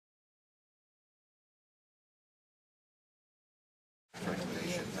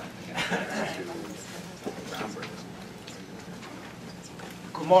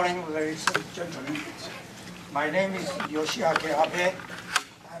Good morning, ladies and gentlemen. My name is Yoshiaki Abe.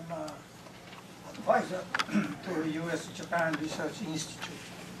 I'm an advisor to USJI Research Institute.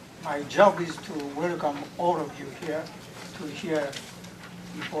 My job is to welcome all of you here to hear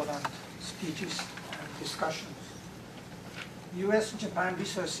important speeches and discussions. US-Japan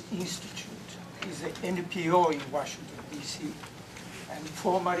Research Institute is an NPO in Washington, D.C., and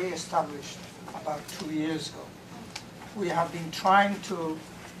formally established about 2 years ago. We have been trying to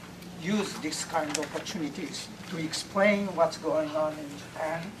use this kind of opportunities to explain what's going on in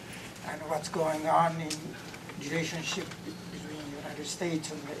Japan and what's going on in relationship between the United States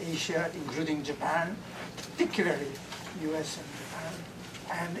and Asia, including Japan, particularly US and Japan.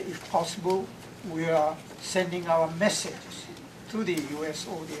 And if possible, we are sending our messages to the US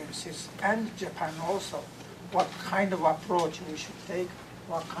audiences and Japan also, what kind of approach we should take,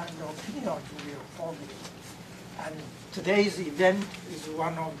 what kind of opinions we are forming. And today's event is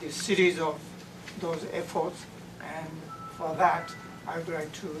one of the series of those efforts, and for that, I would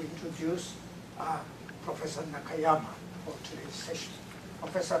like to introduce Professor Nakayama for today's session.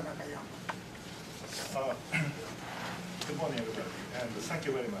 Professor Nakayama. Good morning, everybody, and thank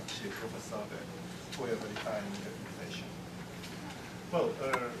you very much, Professor Abe, for your very kind invitation. Well,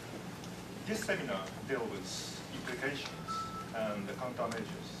 this seminar deals with implications and the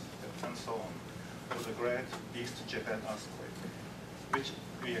countermeasures and so on of the Great East Japan earthquake, which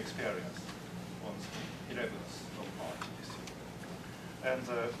we experienced on the 11th of March this year. And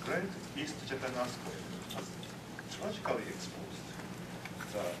the Great East Japan earthquake has tragically exposed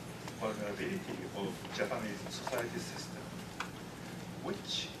the vulnerability of Japanese society system,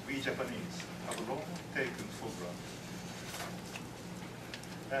 which we Japanese have long taken for granted.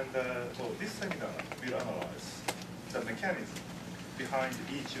 And well, this seminar will analyze the mechanism behind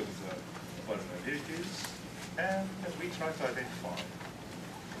each of the vulnerabilities, and we try to identify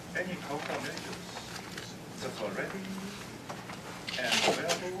any countermeasures that are ready and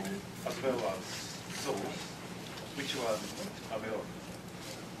available, as well as those which were not available.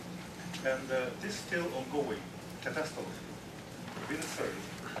 And this still ongoing catastrophe will serve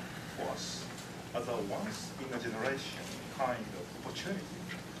for us as a once-in-a-generation kind of opportunity,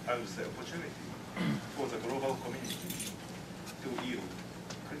 I would say opportunity, for the global community to yield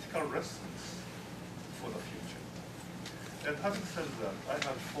critical lessons for the future. And having said that, I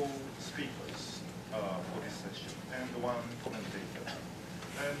have 4 speakers for this session and 1 commentator.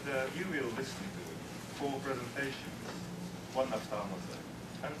 And you will listen to 4 presentations, one after another.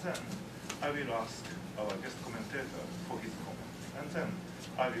 And then I will ask our guest commentator for his comments. And then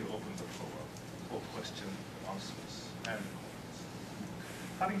I will open the floor for questions, answers, and comments.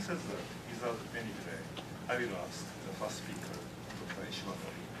 Having said that, without any delay, I will ask the first speaker, Dr.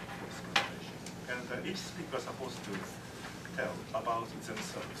 Ishiwatari, for his presentation. And each speaker is supposed to tell about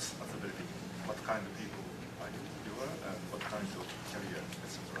themselves at the very beginning. What kind of people you are, and what kind of career,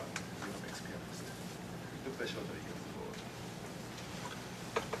 etc. you have experienced. Dr. Ishiwatari, you have the floor.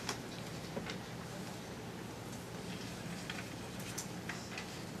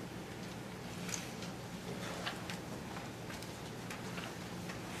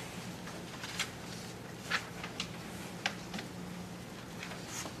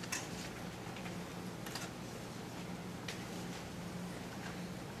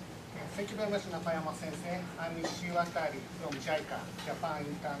 Thank you very much, Nakayama Sensei. I'm Ishiwatari from JICA, Japan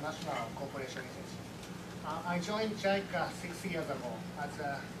International Corporation Agency. I joined JICA 6 years ago as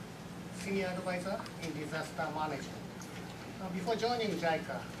a senior advisor in disaster management. Before joining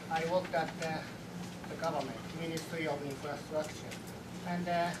JICA, I worked at the government, Ministry of Infrastructure, and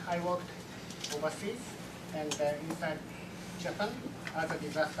I worked overseas and inside Japan as a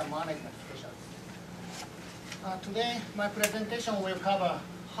disaster management specialist. Today, my presentation will cover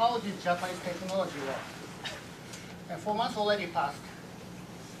how did Japanese technology work? 4 months already passed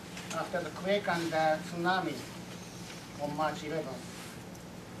after the quake and the tsunami on March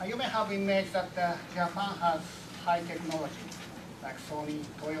 11th. You may have imagined that Japan has high technology, like Sony,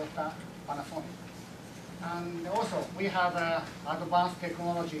 Toyota, Panasonic. And also, we have advanced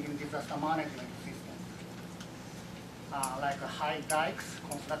technology in disaster management systems, like high dikes,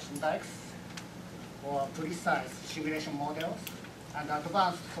 construction dikes, or precise simulation models, and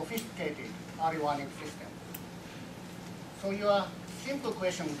advanced sophisticated early warning systems. So your simple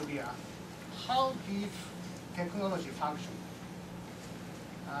question would be, how these technology function?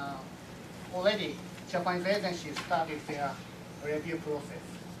 Already, Japanese agencies started their review process.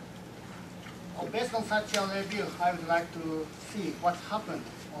 Based on such a review, I would like to see what happened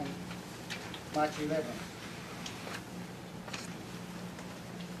on March 11th.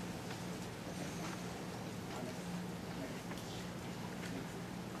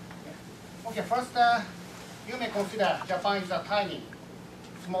 Okay, first, you may consider Japan is a tiny,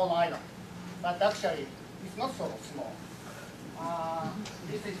 small island, but actually, it's not so small.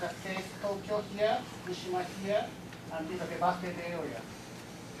 This is the case Tokyo here, Fukushima here, and this is a devastated area.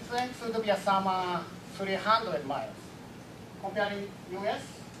 This length should be some 300 miles. Comparing US,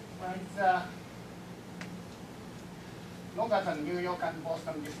 well, it's longer than New York and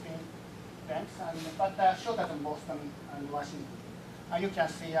Boston distinct lengths, but shorter than Boston and Washington. You can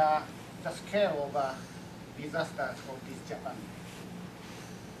see the scale of disasters for this Japan.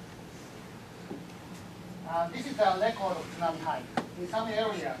 This is the record of tsunami height. In some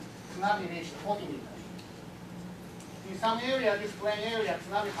areas, tsunami reached 40 meters. In some area, this plain area,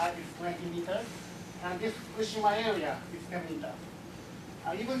 tsunami height is 20 meters, and this Fukushima area is 10 meters.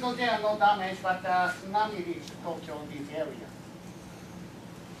 Even though there are no damage, but tsunami reached Tokyo in this area.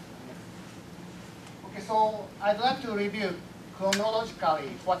 Okay, so I'd like to review chronologically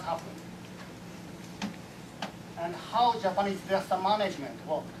what happened and how Japanese disaster management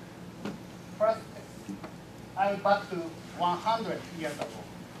worked. First, I will back to 100 years ago.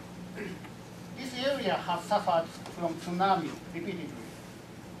 This area has suffered from tsunami repeatedly,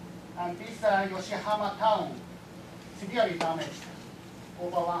 and this Yoshihama town severely damaged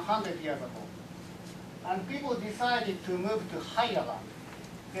over 100 years ago. And people decided to move to higher land.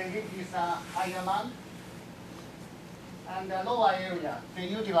 They lived this higher land, and the lower area they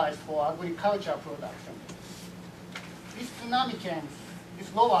utilized for agriculture production. This tsunami came,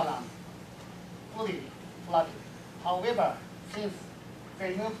 this lower land, fully flooded. However, since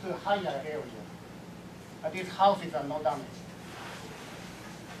they moved to higher area, these houses are not damaged.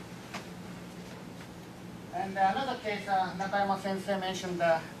 And another case, Nakayama sensei mentioned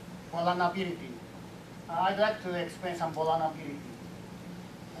the vulnerability. I'd like to explain some vulnerability.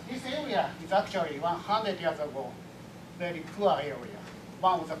 This area is actually 100 years ago, very poor area,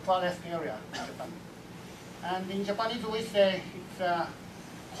 one of the poorest area in Japan. And in Japanese we say it's a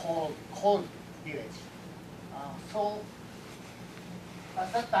cold village. So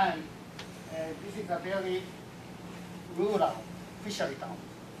at that time, this is a very rural fishery town.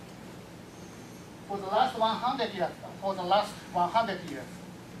 For the last 100 years,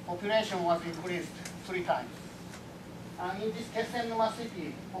 population was increased 3 times. And in this Tsunami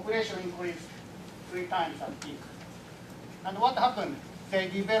city, population increased 3 times at peak. And what happened? They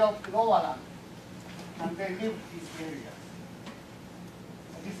developed lower land, and they lived these areas.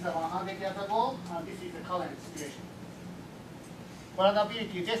 This is 100 years ago, and this is the current situation.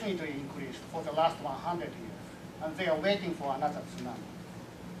 Vulnerability definitely increased for the last 100 years, and they are waiting for another tsunami.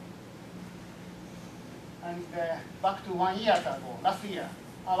 And back to 1 year ago, last year,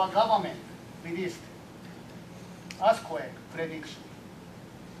 our government released earthquake prediction.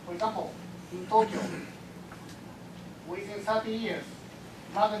 For example, in Tokyo, within 30 years,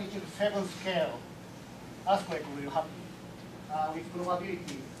 magnitude 7 scale earthquake will happen with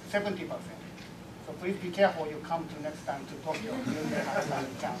probability 70%. So please be careful you come to next time to Tokyo, you may have some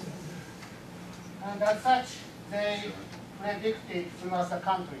chance. And as such, they predicted throughout the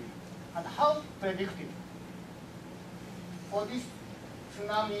country. And how predicted? For this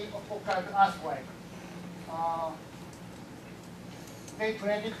tsunami occurred earthquake, they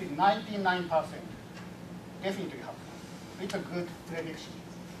predicted 99% definitely happen. It's a good prediction.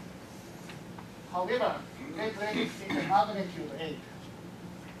 However, they predicted the magnitude 8.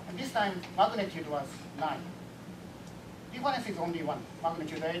 And this time, magnitude was 9. Difference is only 1,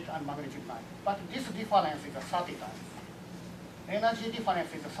 magnitude 8 and magnitude 9. But this difference is 30 times. Energy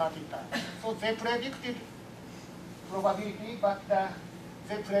difference is 30 times. So they predicted probability, but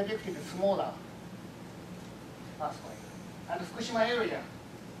they predicted smaller earthquake. And the Fukushima area,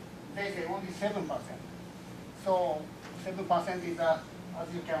 they say only 7%. So 7% is,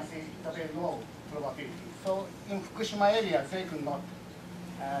 as you can see, it's a very low probability. So in Fukushima area, they could not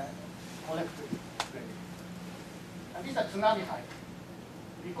collect credit. And this is a tsunami height,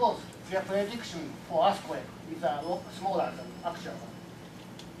 because their prediction for earthquake is smaller than actual one.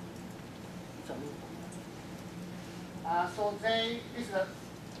 It's a loop. So this is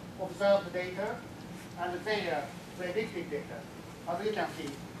observed data, and their predicted data. As you can see,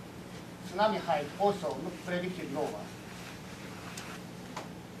 tsunami height also predicted lower.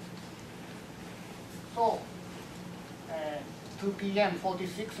 So, 2 p.m.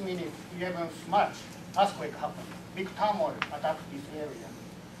 46 minutes, 11th March, earthquake happened. Big turmoil attacked this area.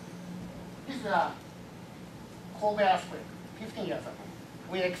 This is a Kobe earthquake, 15 years ago.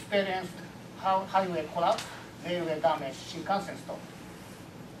 We experienced how highway collapsed, railway damage, Shinkansen stopped.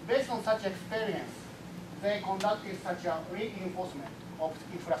 Based on such experience, they conducted such a reinforcement of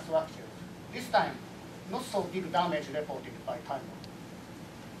infrastructure. This time, not so big damage reported by time.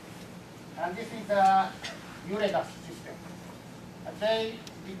 And this is the UREDAS system. They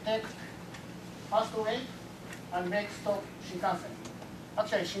detect fast wave and make stop Shinkansen.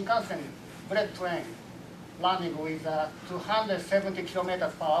 Actually, Shinkansen bullet train running with 270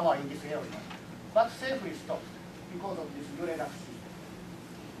 kilometers per hour in this area, but safely stopped because of this UREDAS system.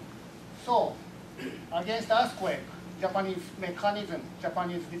 So, against earthquake, Japanese mechanism,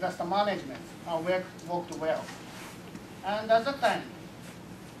 Japanese disaster management worked well. And at that time,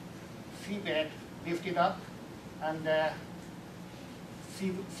 seabed lifted up and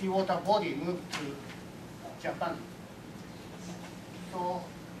seawater body moved to Japan. So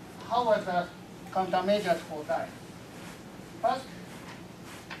how was the countermeasures for that? First,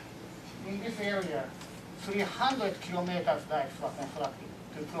 in this area, 300 kilometers dikes were constructed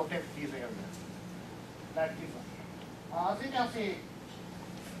to protect these areas, like this one. As you can see,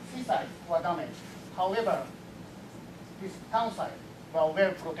 seaside were damaged. However, this town side were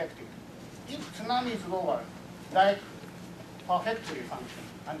well protected. If tsunami is lower, dike perfectly function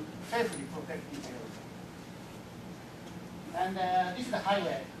and safely protect these areas. And this is the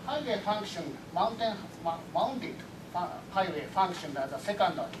highway. Highway function, mounted highway function as a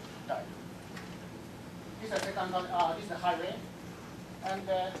secondary dike. This is a secondary, this is the highway. And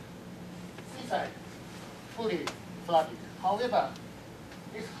seaside, fully flooded. However,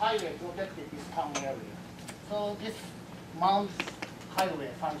 this highway protected this town area. So this mounts highway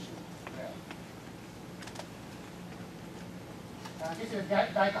function there. This is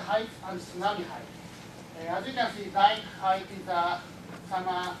dike height and tsunami height. As you can see, dike height is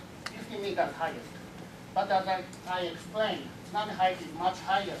some 50 meters highest. But as I explained, tsunami height is much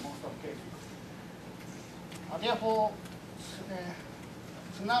higher most of cases. Therefore,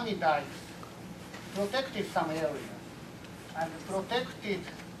 tsunami dikes protected some areas and protected,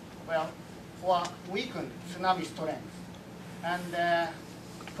 well, or weakened tsunami strength and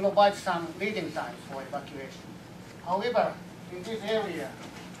provide some leading time for evacuation. However, in this area,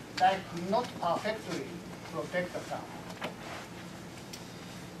 they could not perfectly protect the town.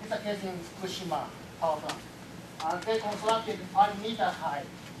 This is a case in Fukushima power plant. They constructed 5-meter high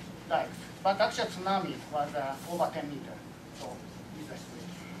dikes, but actual tsunami was over 10 meters. So this is the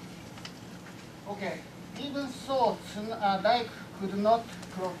situation. Okay, even so, dike could not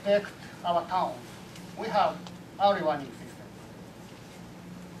protect our towns. We have early warning system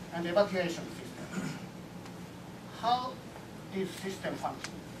and evacuation system. How this system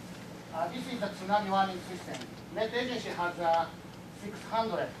function? This is the tsunami warning system. Met agency has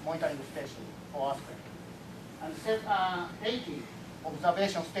 600 monitoring stations for earthquake and 80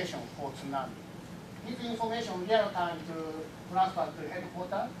 observation stations for tsunami. This information real time to transfer to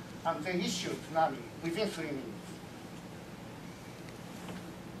headquarters and they issue tsunami within 3 minutes.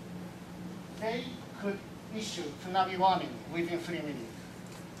 They could issue tsunami warning within 3 minutes.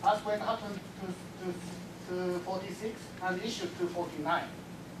 Earthquake happened to 46 and issued to 49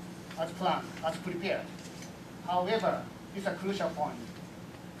 as planned, as prepared. However, this is a crucial point.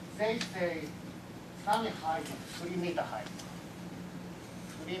 They say tsunami height is 3-meter high.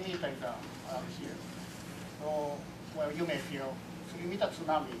 3 meters is around here. So, well, you may feel 3-meter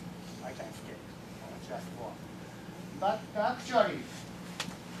tsunami, I can escape, just one. But actually,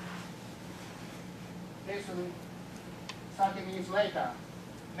 less than 30 minutes later,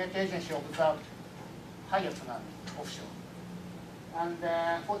 Met agency observed higher tsunami offshore. And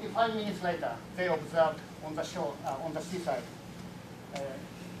 45 minutes later, they observed on the shore, on the seaside,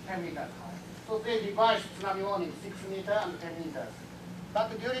 10 meters high. So they revised tsunami warning 6 meters and 10 meters.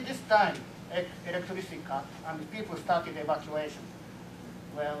 But during this time, electricity cut and people started evacuation.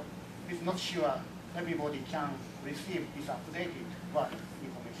 Well, it's not sure everybody can receive this updated warning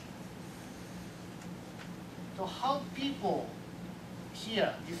information. So how people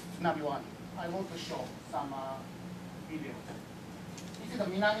hear this tsunami warning? I want to show some videos. This is the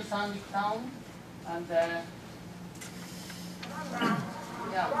Minami Sandik town, and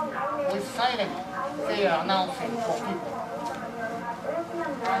yeah, with siren, they are announcing for people.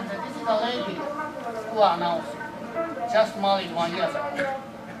 And this is a lady who are announcing, just married 1 year ago.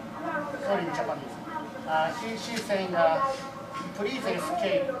 Sorry in Japanese. She's saying, please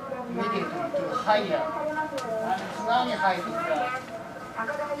escape immediately to higher. And tsunami height is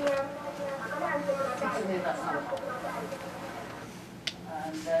 6 meters.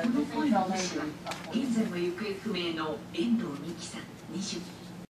 And this is our lady. 現在も行方不明の遠藤美希さん20